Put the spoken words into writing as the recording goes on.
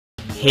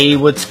Hey,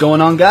 what's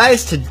going on,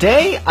 guys?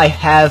 Today I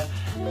have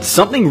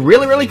something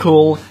really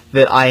cool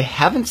that I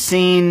haven't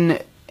seen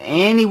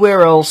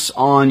anywhere else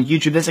on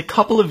YouTube. There's a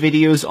couple of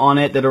videos on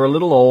it that are a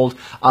little old,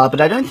 but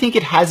I don't think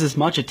it has as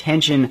much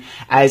attention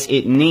as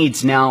it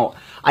needs. Now,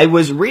 I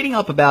was reading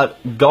up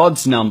about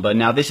God's number.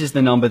 Now, this is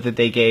the number that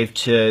they gave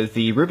to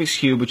the Rubik's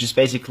Cube, which is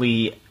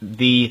basically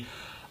the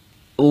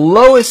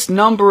lowest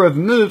number of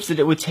moves that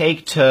it would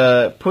take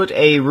to put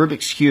a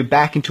Rubik's Cube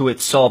back into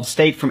its solved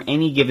state from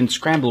any given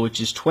scramble,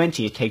 which is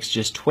 20. It takes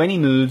just 20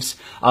 moves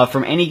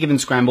from any given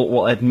scramble,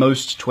 well, at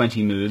most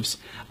 20 moves,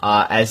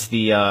 as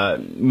the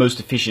most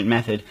efficient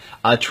method,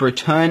 to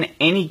return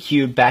any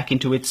cube back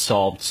into its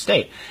solved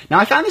state. Now,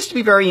 I found this to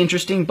be very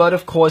interesting, but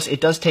of course,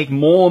 it does take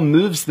more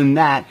moves than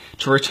that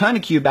to return a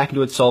cube back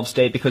into its solved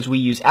state, because we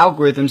use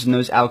algorithms, and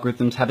those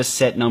algorithms have a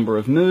set number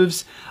of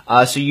moves.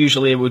 So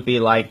usually it would be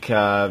like,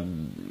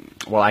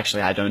 well,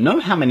 actually, I don't know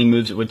how many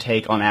moves it would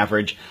take on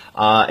average.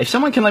 If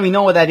someone can let me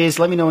know what that is,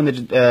 let me know in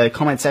the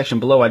comment section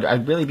below.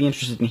 I'd really be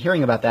interested in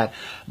hearing about that.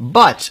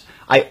 But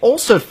I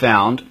also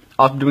found,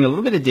 after doing a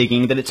little bit of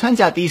digging, that it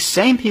turns out these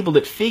same people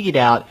that figured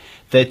out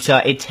that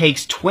it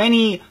takes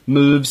 20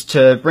 moves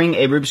to bring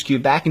a Rubik's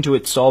Cube back into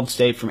its solved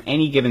state from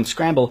any given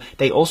scramble,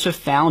 they also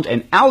found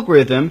an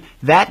algorithm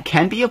that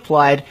can be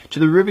applied to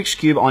the Rubik's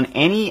Cube on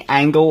any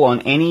angle,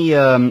 on any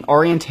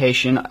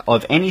orientation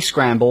of any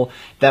scramble,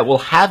 that will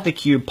have the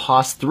cube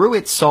pass through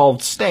its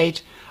solved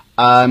state.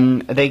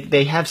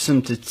 They have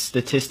some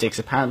statistics.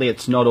 Apparently,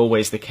 it's not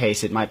always the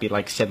case. It might be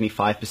like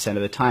 75%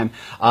 of the time.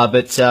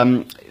 But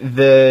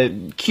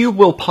the cube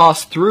will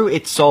pass through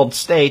its solved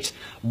state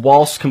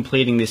whilst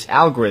completing this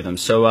algorithm.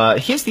 So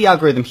here's the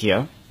algorithm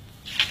here.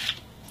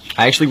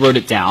 I actually wrote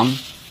it down.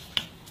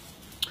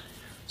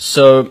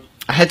 So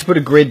I had to put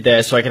a grid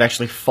there so I could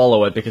actually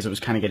follow it because it was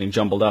kind of getting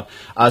jumbled up.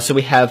 So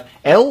we have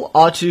L,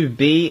 R2,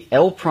 B,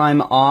 L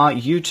prime, R,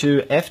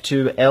 U2,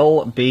 F2,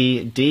 L,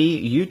 B,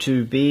 D,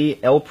 U2, B,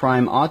 L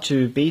prime,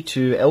 R2,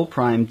 B2, L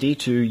prime,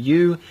 D2,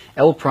 U,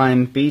 L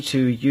prime,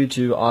 B2,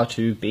 U2,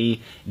 R2,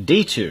 B,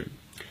 D2.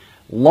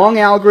 Long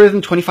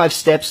algorithm, 25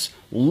 steps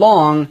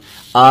long,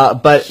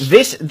 but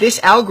this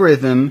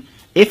algorithm,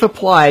 if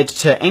applied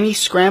to any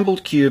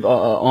scrambled cube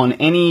on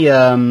any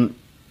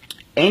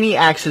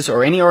axis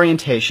or any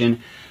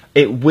orientation,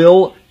 it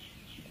will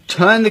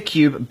turn the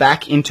cube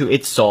back into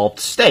its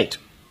solved state.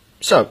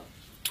 So,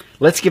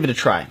 let's give it a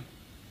try.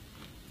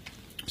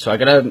 So I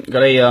got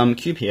a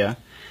cube here.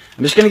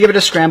 I'm just going to give it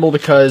a scramble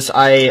because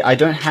I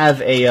don't have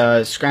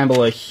a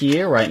scrambler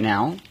here right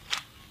now.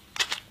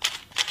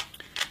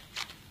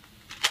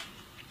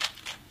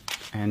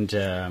 And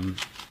I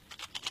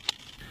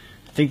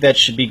think that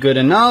should be good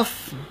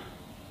enough.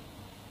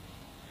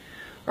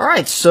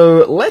 Alright,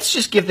 so let's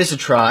just give this a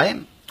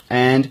try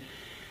and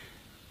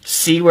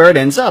see where it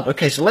ends up.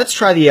 Okay, so let's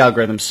try the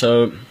algorithm.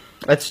 So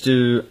let's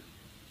do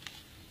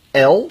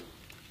L,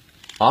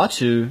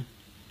 R2,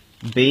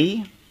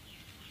 B,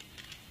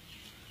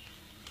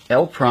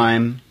 L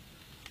prime,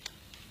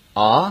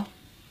 R,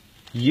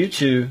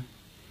 U2,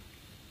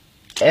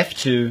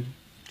 F2,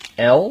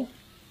 L,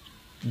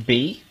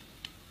 B,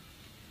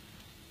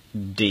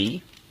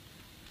 D,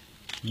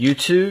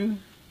 U2,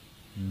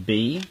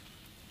 B,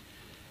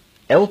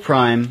 L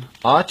prime,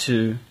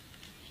 R2,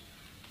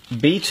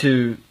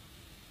 B2,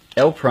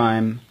 L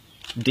prime,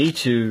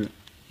 D2,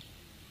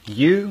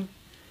 U,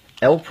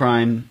 L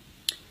prime,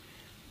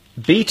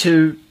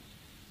 B2,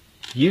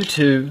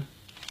 U2,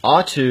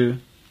 R2,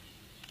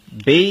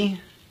 B,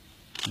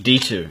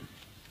 D2.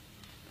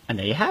 And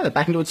there you have it,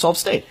 back into its solved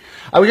state.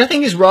 Which I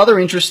think is rather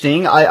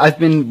interesting. I've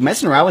been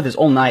messing around with this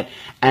all night,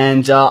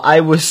 and I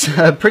was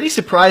pretty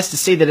surprised to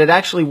see that it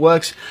actually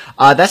works.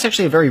 That's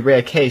actually a very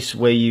rare case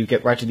where you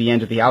get right to the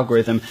end of the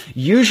algorithm.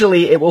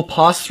 Usually it will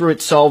pass through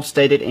its solved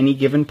state at any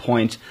given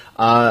point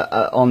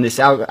on this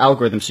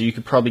algorithm, so you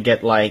could probably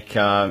get like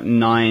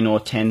 9 or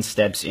 10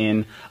 steps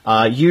in.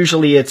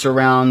 Usually it's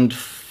around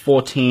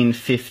 14,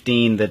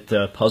 15 that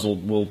the puzzle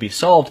will be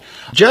solved.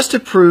 Just to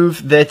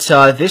prove that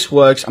this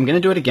works, I'm going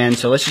to do it again.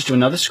 So let's just do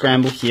another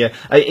scramble here.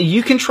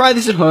 You can try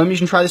this at home. You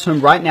can try this at home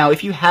right now.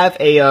 If you have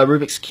a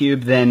Rubik's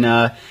Cube, then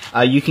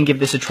you can give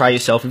this a try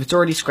yourself. If it's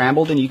already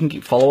scrambled, then you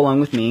can follow along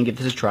with me and give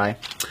this a try.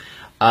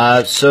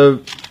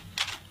 So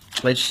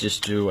let's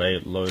just do a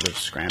load of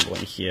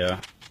scrambling here.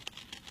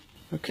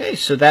 Okay,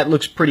 so that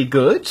looks pretty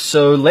good.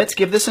 So let's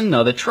give this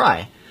another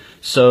try.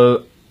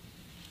 So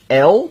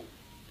L,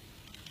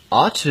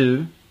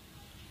 R2,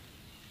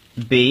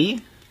 B,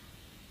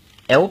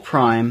 L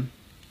prime,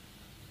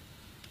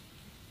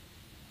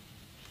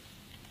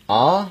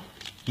 R,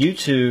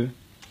 U2,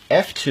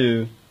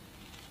 F2,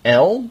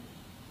 L,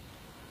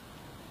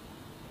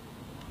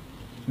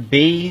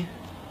 B,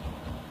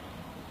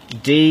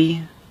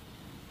 D,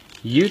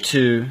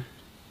 U2,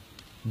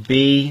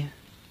 B,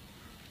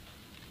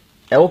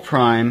 L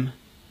prime,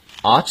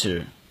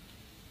 R2.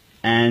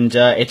 And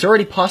it's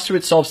already passed through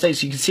its solved state,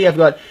 so you can see I've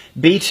got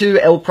B2,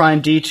 L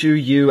prime,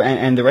 D2, U,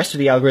 and the rest of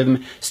the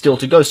algorithm still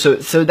to go. So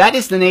that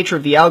is the nature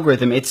of the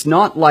algorithm. It's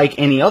not like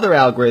any other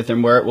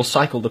algorithm where it will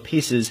cycle the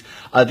pieces.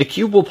 The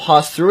cube will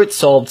pass through its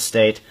solved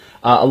state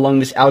along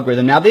this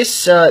algorithm. Now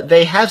this,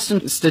 they have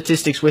some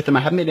statistics with them. I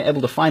haven't been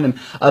able to find them,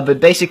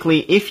 but basically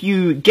if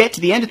you get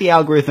to the end of the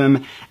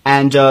algorithm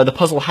and the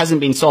puzzle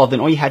hasn't been solved, then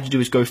all you had to do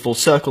is go full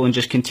circle and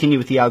just continue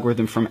with the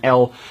algorithm from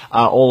L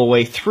all the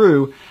way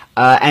through.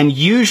 And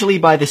usually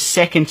by the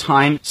second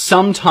time,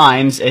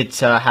 sometimes it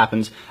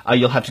happens,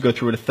 you'll have to go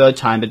through it a third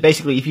time, but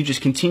basically if you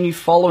just continue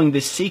following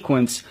this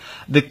sequence,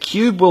 the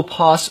cube will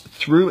pass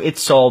through its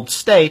solved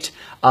state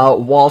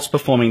whilst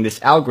performing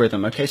this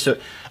algorithm. Okay, so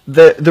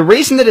the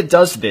reason that it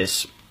does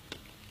this,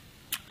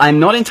 I'm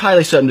not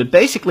entirely certain, but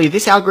basically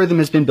this algorithm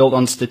has been built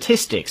on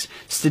statistics.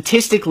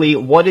 Statistically,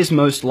 what is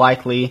most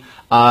likely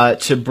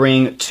to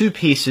bring two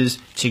pieces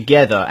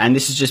together? And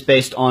this is just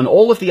based on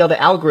all of the other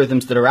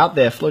algorithms that are out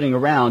there floating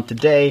around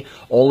today,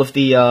 all of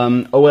the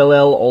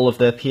OLL, all of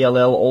the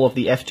PLL, all of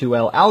the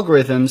F2L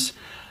algorithms.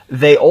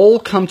 They all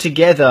come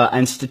together,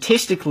 and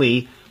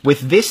statistically,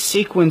 with this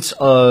sequence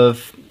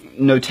of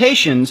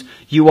notations,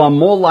 you are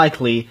more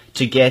likely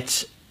to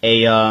get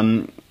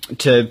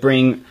to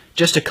bring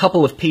just a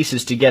couple of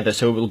pieces together,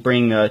 so it will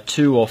bring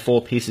 2 or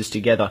 4 pieces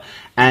together.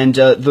 And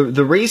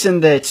the reason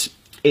that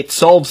it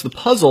solves the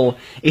puzzle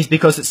is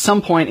because at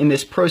some point in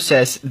this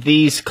process,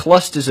 these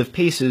clusters of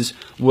pieces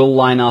will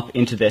line up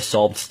into their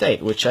solved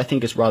state, which I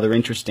think is rather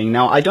interesting.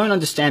 Now, I don't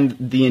understand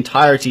the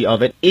entirety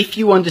of it. If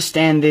you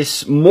understand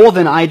this more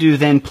than I do,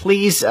 then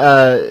please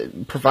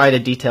provide a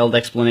detailed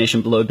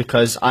explanation below,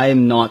 because I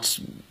am not,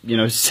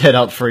 set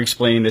up for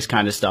explaining this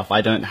kind of stuff.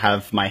 I don't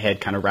have my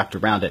head kind of wrapped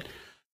around it.